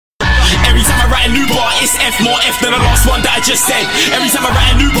write a new bar, it's F more F than the last one that I just said. Every time I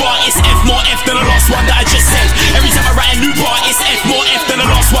write a new bar, it's F more F than the last one that I just said. Every time I write a new bar, it's F more F than the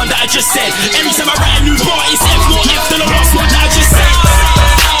last one that I just said. Every time I write a new bar, it's F more F than the last one that I just said.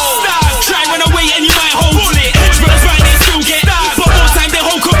 Stop, try and run away and you might hold it. Hedge brothers right there still get stabbed, but more time they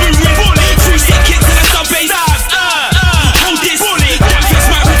hold kaboom with 3 sick kids in a sub bass. Hold this, damn face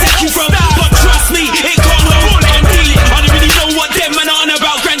might protect you from, but trust me, it can't hold. I'm dealing, I don't really know what them man are on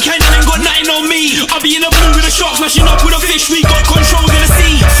about. Grand Canyon ain't got nothing on me. I'll be in the blue with a shark, smashing up with a fish. We got control in the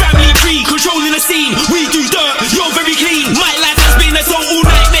sea, family tree, controlling the scene. We do dirt, you're very clean. My life has been a total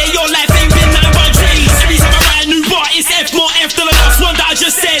nightmare. Your life ain't been nothing but dreams. Every time I write a new bar, it's F more F than the last one that I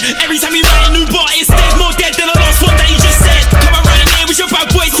just said. Every time you write a new bar, it's dead more dead than the last one that you just said. Come around here with your bad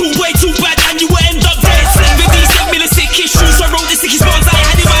boy, too way too bad, and you will end up dead. Slim with these sent me the sickest shoes, so I wrote the sickest bars I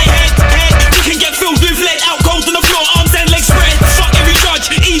had in my head. You can get filled with lead, out cold on the floor, arms and legs spread. Fuck every judge,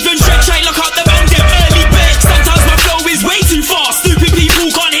 even stretch, I lock out the man, them early bed. Sometimes my flow is way too fast, stupid people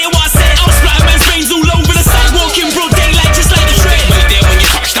can't hear what I said. I'll splatter man's brains all over the sidewalk in broad daylight, just like the shred. Right there when you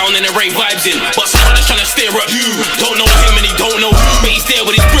touch down and the rave vibes in, but someone is trying to stare at you. Don't know him and he don't know who, but he's there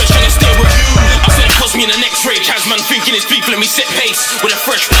with his brush trying to stare at you. I said it puts me in the next rage. Has man thinking his people, let me set pace with a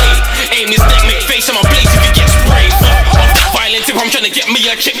fresh blade. Aim his neck, make face on my blaze if he gets sprayed. Off that violent tip, I'm trying to get me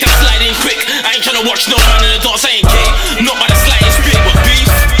a chick that's sliding quick. I ain't trying to watch no man in the dance, I ain't gay, not by the slightest bit, but beef.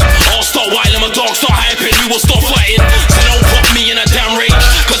 I'll start wilding, my dog start hyping, we will start fighting. So don't put me in a damn rage,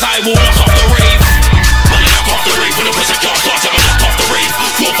 cause I will knock off the rave. Man, knock off the rave when the pussy can't start, I'ma knock off the rave.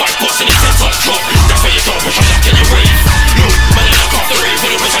 4-5 bucks and it's 10 touch drop, that's why you can't push a lock in the rave. Look, man, knock off the rave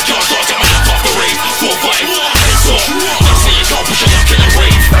when the pussy can't start, I'ma knock off the rave. 4-5, heads up, that's why you can't push a lock in the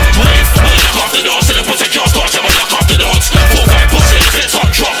rave. Rave, man, knock off the dance and the pussy can't start, I'ma knock off the dance. 4-5 bucks and it's 10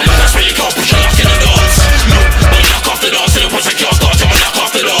 touch drop, that's why you can't push a lock in the dance. Look, man, knock off the dance and the pussy can't start, I'ma knock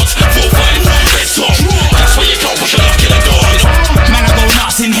off the dance. 4-5, heads up, that's why you can't push a lock in the dance. Man, I go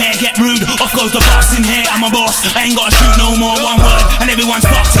nuts in here, get rude, off goes the boss in here. I'm a boss, I ain't gotta shoot no more, one word, and everyone's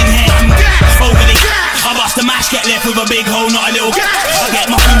fucked in here. I'm over the I bust the mash, get left with a big hole, not a little gap. I get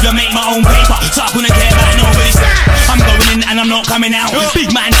my food and make my own paper, so I couldn't care about nobody's. I'm going in and I'm not coming out.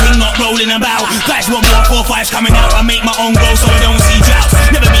 Big man thing, not rolling about. Guys want more 4-5s coming out. I make my own goal so I don't see droughts.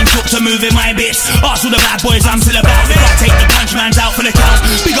 Never been took to moving my bits. Ask all the bad boys I'm still about. If I take the punch man's out for the count.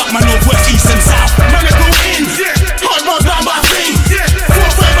 Big up my northwest, east and south. Man, I go in, hard bars down by thing.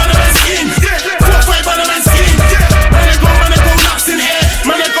 4-5 on the man's skin, 4-5 on the man's skin. Man, I go nuts in here.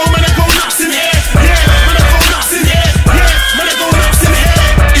 Man, I go nuts in here. Yeah, man, I go nuts in here. Yeah, man, I go nuts in here.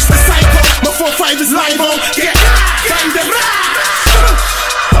 It's the psycho, my 4-5 is live on. Yeah, bang them.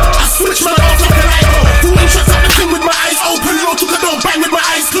 I switch my off like a lipo. Doing shots at the thing with my eyes open. Low to the door, bang with my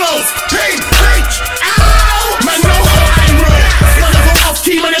eyes closed. Bang, bitch, ow. Man, know how I roll. Man, I go off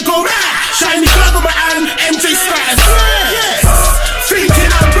key, man, I go rap. Shiny glove on my hand, MJ status. Yes,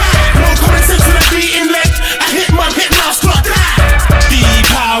 thinking I'm back. No common sense when I beat in leg. I hit my last got that.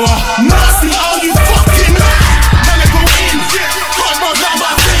 D-Power, Narstie, all you fucking mad. Man, I go in, hard ball down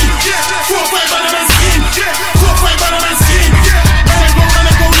my thing. 4-5 on the man's skin, 4-5 on the man's skin. Man,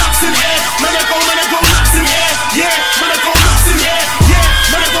 I go nuts in here. Man, I go nuts in here. Yeah, man, I go nuts in here. Yeah,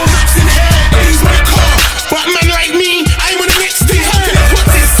 man, I go nuts in here. He's my car, but man like me, I'm on the next thing. How can I put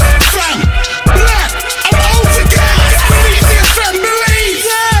this, fam? Black, I'm over gas. Believe this, fam, believe.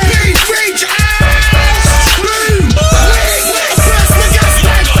 Please, rage, boom. First, my gas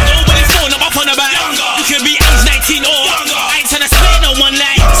tank. nobody's phone up on the back. You can be age 19 or I ain't trying to spare no one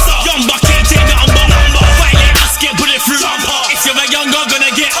like young buck can't take the number. Violate us, get bulletproof. If you're a younger,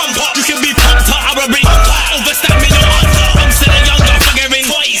 gonna get you can be pumped up, I'm a ring. Overstand me, no I'm still a younger, figuring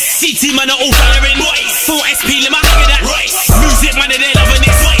CT man are all firing. Full SP, let my hang that. Music man, they loving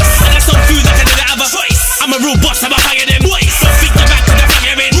it. And that's some food I can never have a I'm a real boss, I'm a hang of them. Don't think you're back to the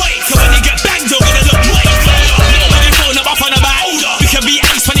firing. So when you get banged, you're gonna look nobody phone up on the back. You can be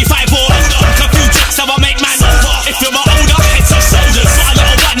age 25 or a few tricks how I make man. If you're my older, heads or shoulders. Got a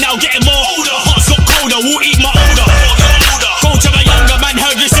little one now, getting more older. Hearts got colder, we'll eat my older. Go to a younger man,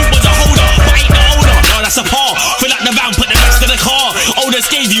 heard this suit was a holder, but ain't the older. No, that's a par. Fill up the van, put the rest of the car.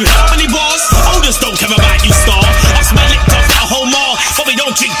 Oldest gave you how many bars? Oldest don't care about you, star. Us man licked off like a Homer, but we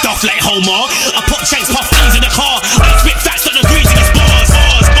don't drink off like Homer. I pop shanks, puff